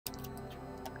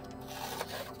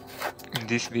In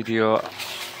this video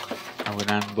I will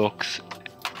unbox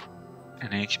an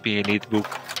HP EliteBook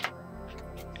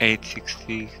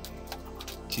 860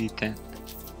 G10.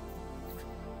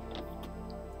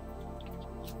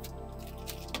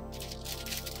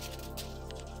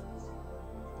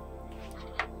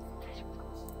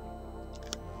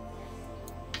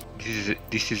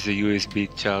 This is a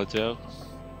USB charger,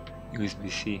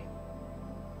 USB-C,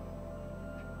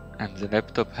 and the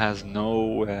laptop has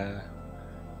no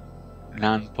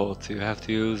LAN port, so you have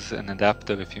to use an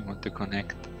adapter if you want to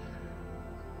connect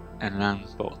a LAN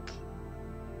port,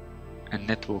 a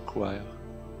network wire.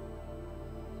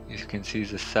 As you can see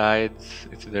the sides,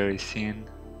 it's very thin,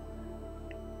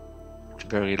 it's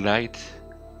very light.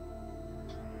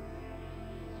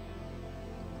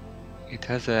 It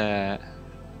has a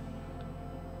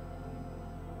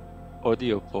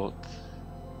audio port.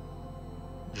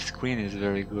 The screen is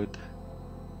very good.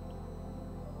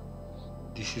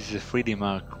 This is a 3D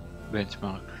Mark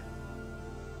benchmark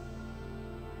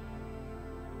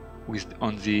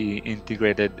on the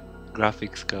integrated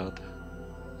graphics card.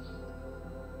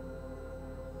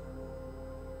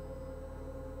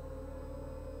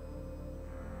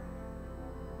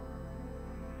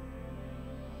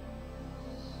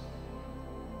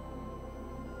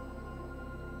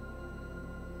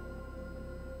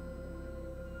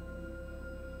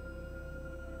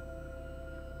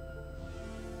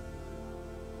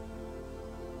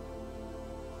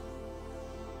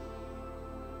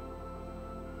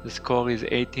 The score is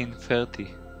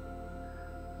 1830.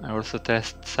 I also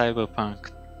test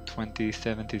Cyberpunk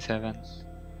 2077.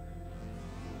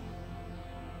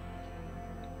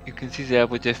 You can see the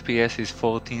average FPS is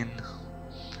 14,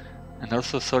 and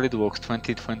also SolidWorks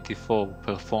 2024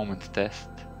 performance test.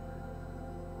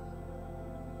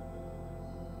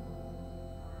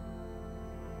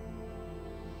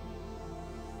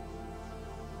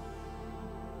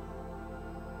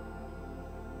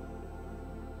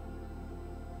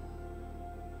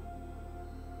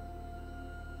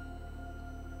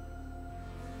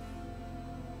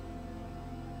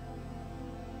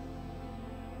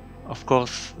 Of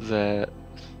course, the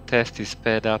test is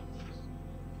sped up,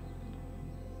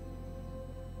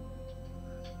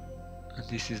 and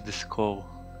this is the score.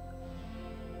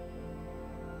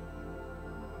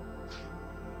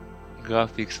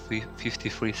 Graphics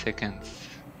 53 seconds,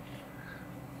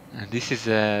 and this is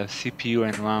a CPU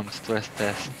and RAM stress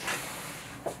test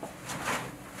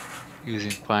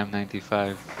using Prime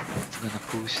 95. It's gonna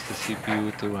push the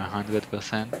CPU to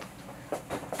 100%.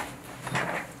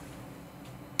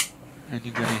 And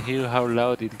you're gonna hear how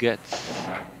loud it gets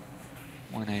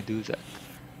when I do that.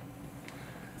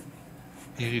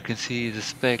 Here you can see the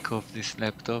spec of this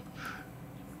laptop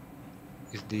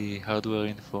with the hardware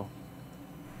info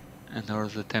and all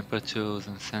the temperatures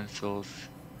and sensors.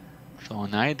 So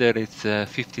on idle it's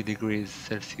 50 degrees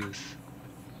Celsius.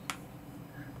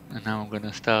 And now I'm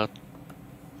gonna start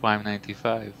Prime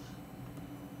 95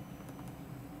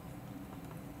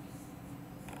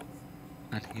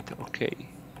 and hit OK.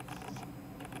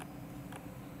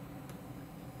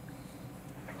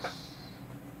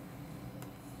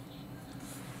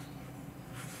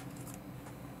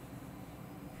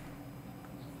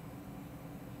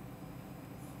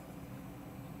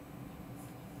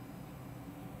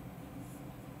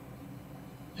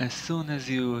 As soon as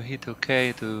you hit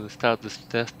OK to start the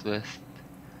test,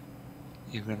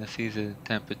 you're gonna see the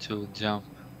temperature jump.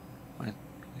 You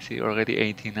see already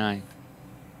 89,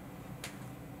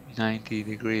 90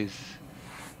 degrees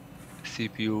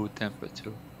CPU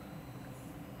temperature.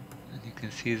 And you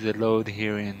can see the load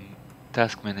here in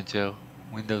Task Manager,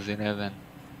 Windows 11.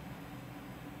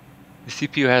 The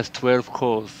CPU has 12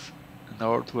 cores, and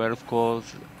all 12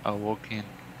 cores are working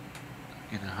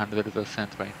in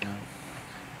 100% right now.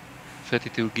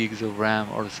 32 gigs of RAM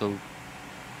also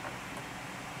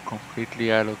completely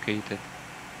allocated.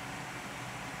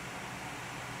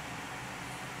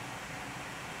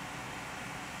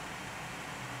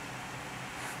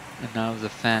 And now the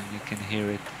fan, you can hear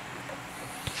it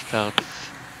starts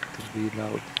to be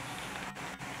loud.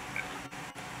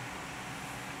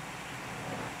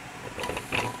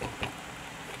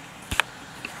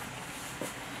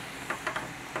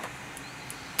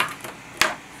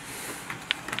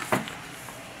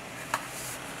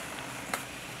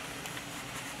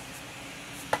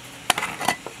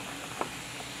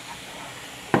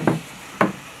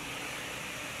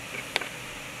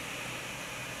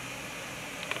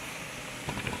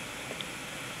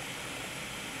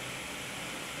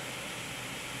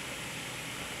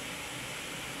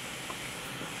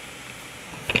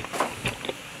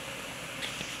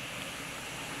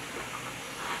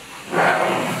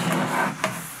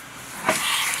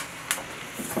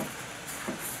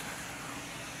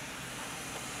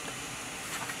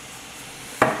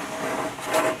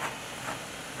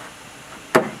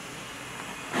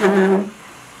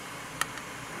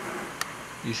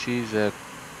 You see the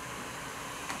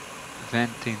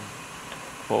venting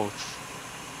ports,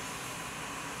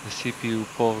 the CPU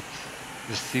ports,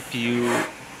 the CPU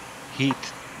heat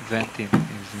venting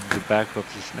is in the back of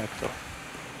this laptop.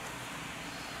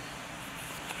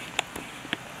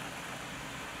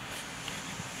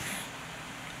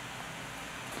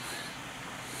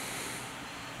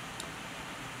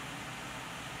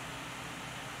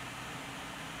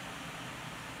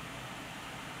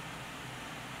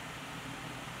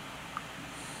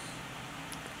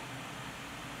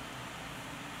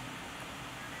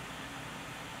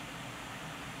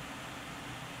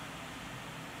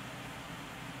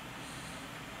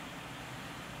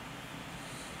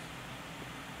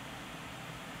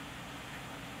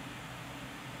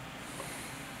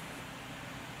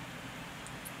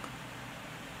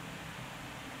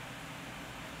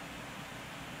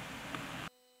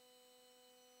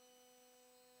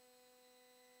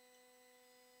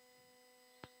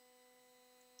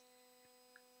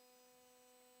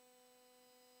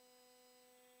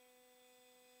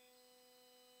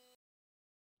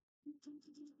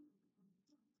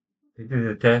 This is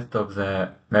a test of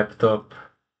the laptop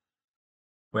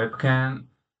webcam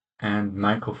and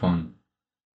microphone.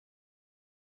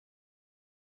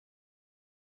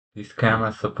 This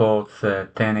camera supports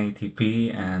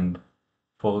 1080p and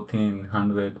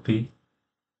 1400p.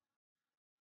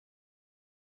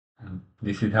 And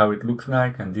this is how it looks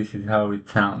like, and this is how it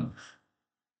sounds.